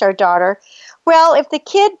her? Asked our daughter. Well, if the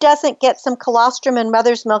kid doesn't get some colostrum and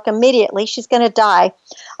mother's milk immediately, she's going to die.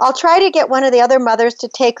 I'll try to get one of the other mothers to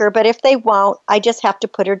take her, but if they won't, I just have to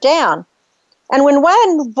put her down. And when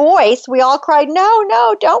one voice, we all cried,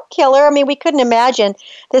 no, don't kill her. I mean, we couldn't imagine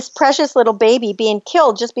this precious little baby being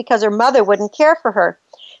killed just because her mother wouldn't care for her.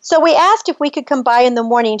 So we asked if we could come by in the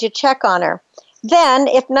morning to check on her. Then,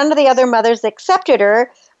 if none of the other mothers accepted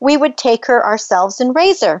her, we would take her ourselves and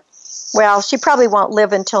raise her. Well, she probably won't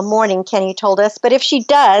live until morning, Kenny told us, but if she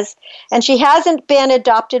does, and she hasn't been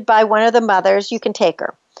adopted by one of the mothers, you can take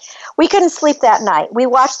her. We couldn't sleep that night. We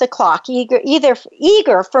watched the clock,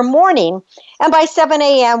 eager for morning, and by 7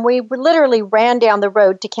 a.m., we literally ran down the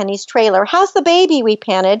road to Kenny's trailer. How's the baby? We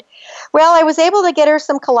panted. Well, I was able to get her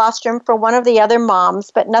some colostrum for one of the other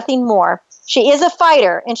moms, but nothing more. She is a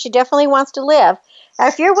fighter, and she definitely wants to live. Now,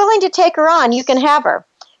 if you're willing to take her on, you can have her.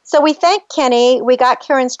 So we thanked Kenny, we got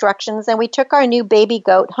care instructions, and we took our new baby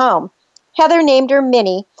goat home. Heather named her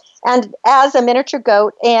Minnie, and as a miniature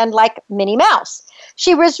goat and like Minnie Mouse.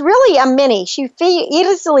 She was really a mini. She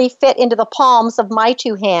easily fit into the palms of my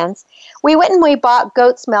two hands. We went and we bought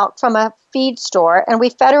goat's milk from a feed store, and we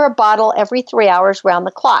fed her a bottle every 3 hours round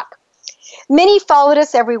the clock. Minnie followed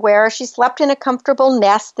us everywhere. She slept in a comfortable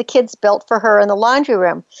nest the kids built for her in the laundry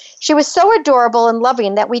room. She was so adorable and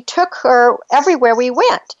loving that we took her everywhere we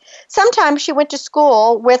went. Sometimes she went to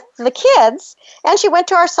school with the kids, and she went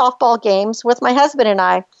to our softball games with my husband and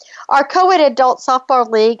I. Our co-ed adult softball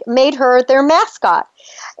league made her their mascot,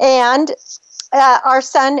 and our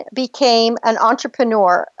son became an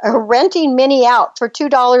entrepreneur, renting Minnie out for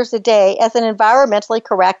 $2 a day as an environmentally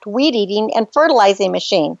correct weed-eating and fertilizing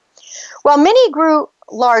machine. Well, Minnie grew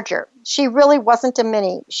larger. She really wasn't a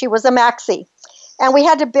mini. She was a maxi. And we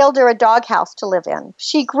had to build her a doghouse to live in.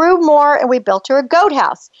 She grew more, and we built her a goat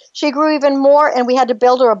house. She grew even more, and we had to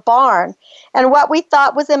build her a barn. And what we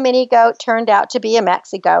thought was a mini goat turned out to be a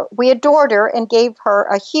maxi goat. We adored her and gave her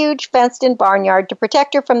a huge fenced-in barnyard to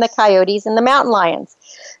protect her from the coyotes and the mountain lions.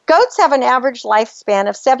 Goats have an average lifespan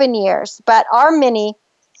of 7 years, but our Minnie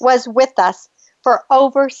was with us for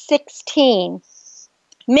over 16.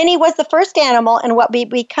 Minnie was the first animal in what we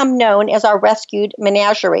become known as our rescued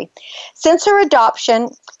menagerie. Since her adoption,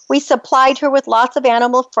 we supplied her with lots of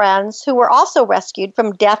animal friends who were also rescued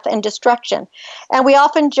from death and destruction. And we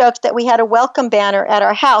often joked that we had a welcome banner at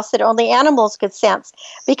our house that only animals could sense,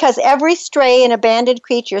 because every stray and abandoned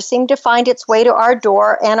creature seemed to find its way to our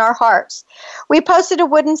door and our hearts. We posted a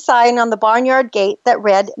wooden sign on the barnyard gate that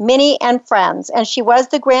read, Minnie and Friends, and she was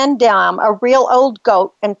the grande dame, a real old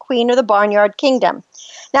goat and queen of the barnyard kingdom.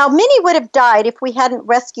 Now, Minnie would have died if we hadn't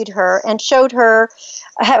rescued her and showed her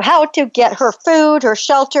how to get her food, her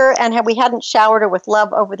shelter, and how we hadn't showered her with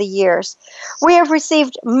love over the years. We have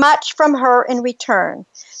received much from her in return.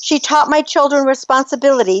 She taught my children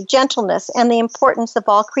responsibility, gentleness, and the importance of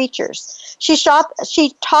all creatures. She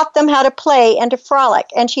taught them how to play and to frolic,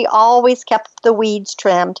 and she always kept the weeds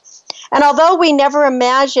trimmed. And although we never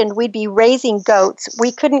imagined we'd be raising goats,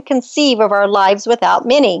 we couldn't conceive of our lives without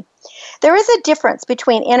Minnie. There is a difference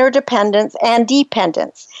between interdependence and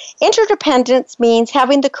dependence. Interdependence means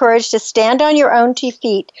having the courage to stand on your own 2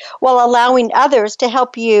 feet while allowing others to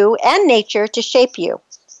help you and nature to shape you.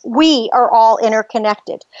 We are all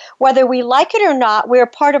interconnected. Whether we like it or not, we are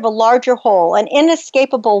part of a larger whole, an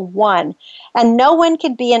inescapable one, and no one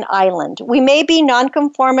can be an island. We may be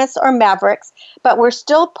nonconformists or mavericks, but we're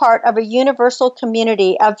still part of a universal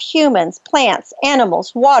community of humans, plants,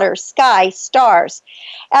 animals, water, sky, stars.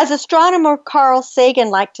 As astronomer Carl Sagan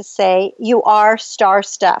liked to say, you are star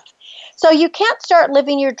stuff. So you can't start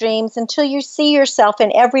living your dreams until you see yourself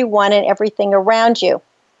in everyone and everything around you.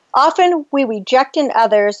 Often we reject in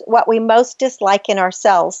others what we most dislike in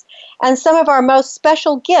ourselves, and some of our most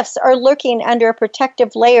special gifts are lurking under a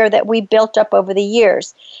protective layer that we built up over the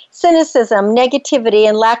years. Cynicism, negativity,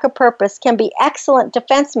 and lack of purpose can be excellent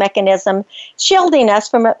defense mechanisms, shielding us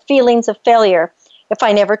from feelings of failure. If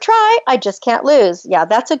I never try, I just can't lose. Yeah,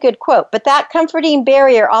 that's a good quote. But that comforting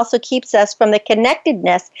barrier also keeps us from the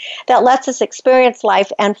connectedness that lets us experience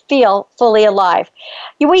life and feel fully alive.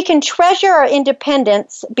 We can treasure our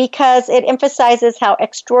independence because it emphasizes how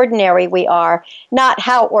extraordinary we are, not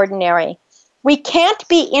how ordinary. We can't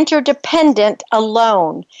be interdependent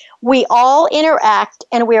alone. We all interact,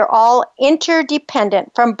 and we are all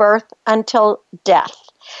interdependent from birth until death.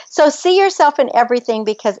 So see yourself in everything,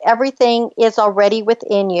 because everything is already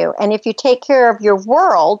within you. And if you take care of your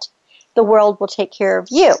world, the world will take care of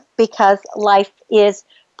you, because life is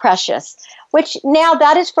precious. Which now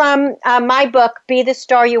that is from my book, Be the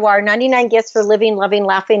Star You Are, 99 Gifts for Living, Loving,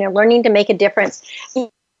 Laughing, and Learning to Make a Difference.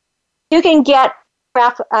 You can get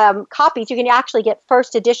copies. You can actually get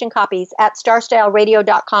first edition copies at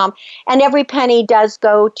starstyleradio.com, and every penny does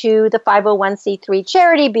go to the 501c3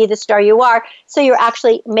 charity, Be the Star You Are, so you're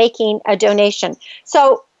actually making a donation.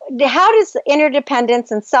 So how does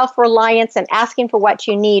interdependence and self-reliance and asking for what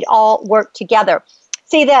you need all work together?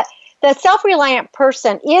 See, the self-reliant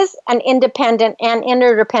person is an independent and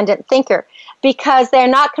interdependent thinker, because they're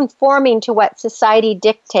not conforming to what society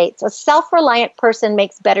dictates. A self-reliant person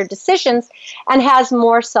makes better decisions and has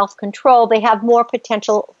more self-control. They have more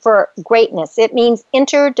potential for greatness. It means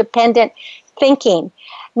interdependent thinking.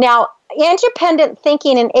 Now, independent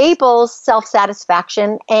thinking enables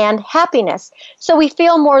self-satisfaction and happiness. So we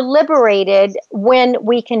feel more liberated when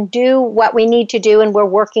we can do what we need to do and we're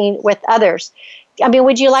working with others. I mean,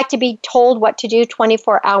 would you like to be told what to do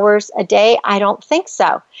 24 hours a day? I don't think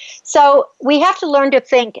so. So we have to learn to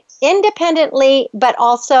think independently, but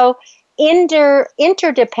also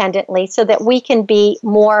interdependently, so that we can be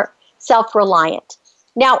more self-reliant.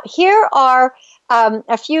 Now, here are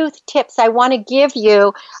a few tips I want to give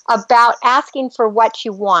you about asking for what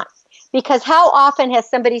you want. Because how often has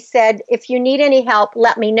somebody said, if you need any help,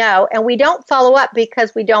 let me know, and we don't follow up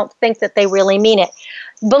because we don't think that they really mean it.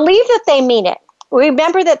 Believe that they mean it.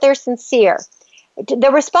 Remember that they're sincere.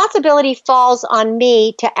 The responsibility falls on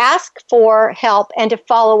me to ask for help and to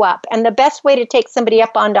follow up. And the best way to take somebody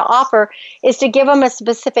up on the offer is to give them a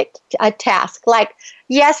specific task. Like,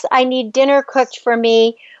 yes, I need dinner cooked for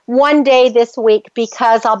me one day this week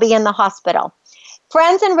because I'll be in the hospital.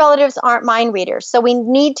 Friends and relatives aren't mind readers, so we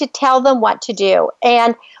need to tell them what to do.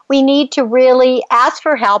 And we need to really ask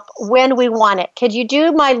for help when we want it. Could you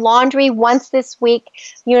do my laundry once this week,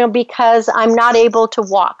 because I'm not able to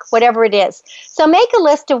walk, whatever it is. So make a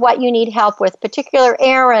list of what you need help with, particular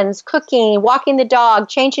errands, cooking, walking the dog,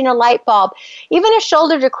 changing a light bulb, even a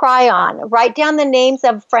shoulder to cry on. Write down the names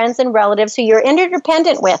of friends and relatives who you're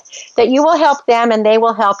interdependent with, that you will help them and they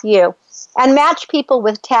will help you. And match people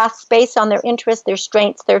with tasks based on their interests, their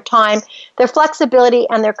strengths, their time, their flexibility,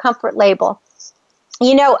 and their comfort level.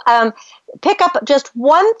 Pick up just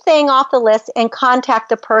one thing off the list and contact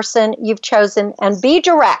the person you've chosen, and be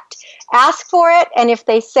direct. Ask for it, and if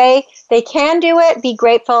they say they can do it, be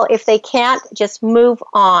grateful. If they can't, just move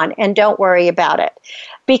on and don't worry about it.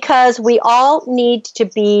 Because we all need to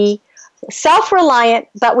be self-reliant,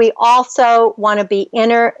 but we also want to be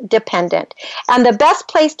interdependent. And the best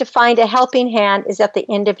place to find a helping hand is at the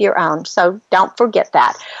end of your own. So don't forget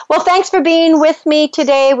that. Well, thanks for being with me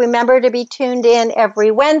today. Remember to be tuned in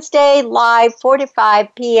every Wednesday, live 4 to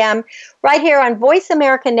 5 p.m. right here on Voice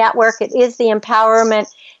America Network. It is the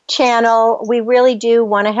Empowerment Channel. We really do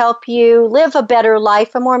want to help you live a better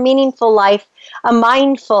life, a more meaningful life, a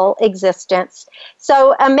mindful existence.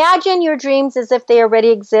 So imagine your dreams as if they already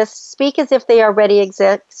exist, speak as if they already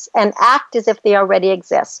exist, and act as if they already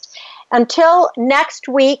exist. Until next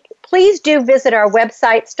week, please do visit our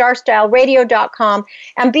website, starstyleradio.com,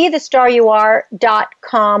 and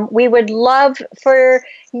bethestaryouare.com. We would love for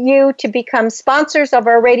you to become sponsors of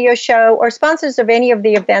our radio show or sponsors of any of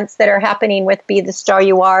the events that are happening with Be the Star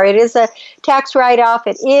You Are. It is a tax write-off.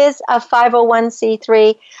 It is a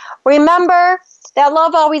 501c3. Remember that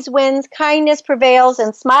love always wins, kindness prevails,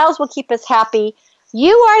 and smiles will keep us happy.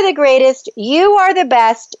 You are the greatest. You are the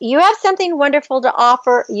best. You have something wonderful to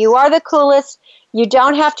offer. You are the coolest. You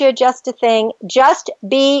don't have to adjust a thing. Just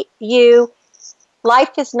be you.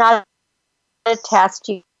 Life is not a test.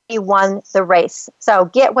 You won the race. So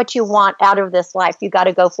get what you want out of this life. You got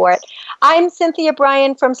to go for it. I'm Cynthia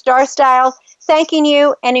Brian from Star Style, thanking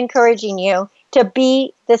you and encouraging you to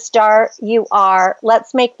be the star you are.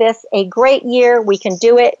 Let's make this a great year. We can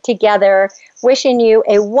do it together. Wishing you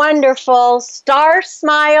a wonderful star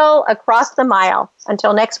smile across the mile.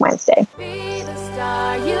 Until next Wednesday. Be the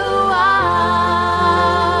star you are.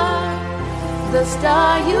 The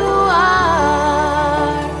star you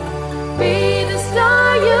are. Be the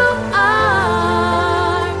star you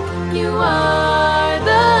are. You are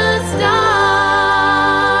the star.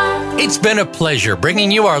 been a pleasure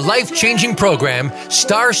bringing you our life-changing program,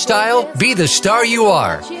 Star Style, Be the Star You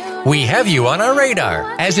Are. We have you on our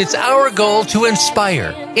radar, as it's our goal to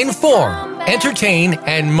inspire, inform, entertain,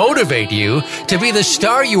 and motivate you to be the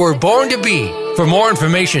star you were born to be. For more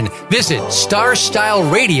information, visit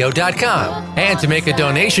starstyleradio.com. And to make a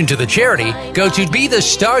donation to the charity, go to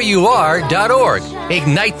BeTheStarYouAre.org.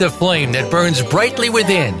 Ignite the flame that burns brightly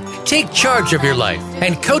within. Take charge of your life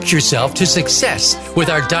and coach yourself to success with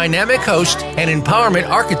our dynamic host and empowerment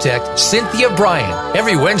architect, Cynthia Brian,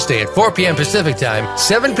 every Wednesday at 4 p.m. Pacific Time,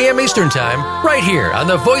 7 p.m. Eastern Time, right here on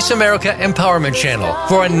the Voice America Empowerment Channel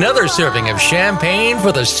for another serving of champagne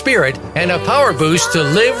for the spirit and a power boost to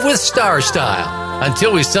live with Star Style.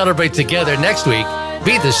 Until we celebrate together next week,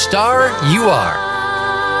 be the star you are.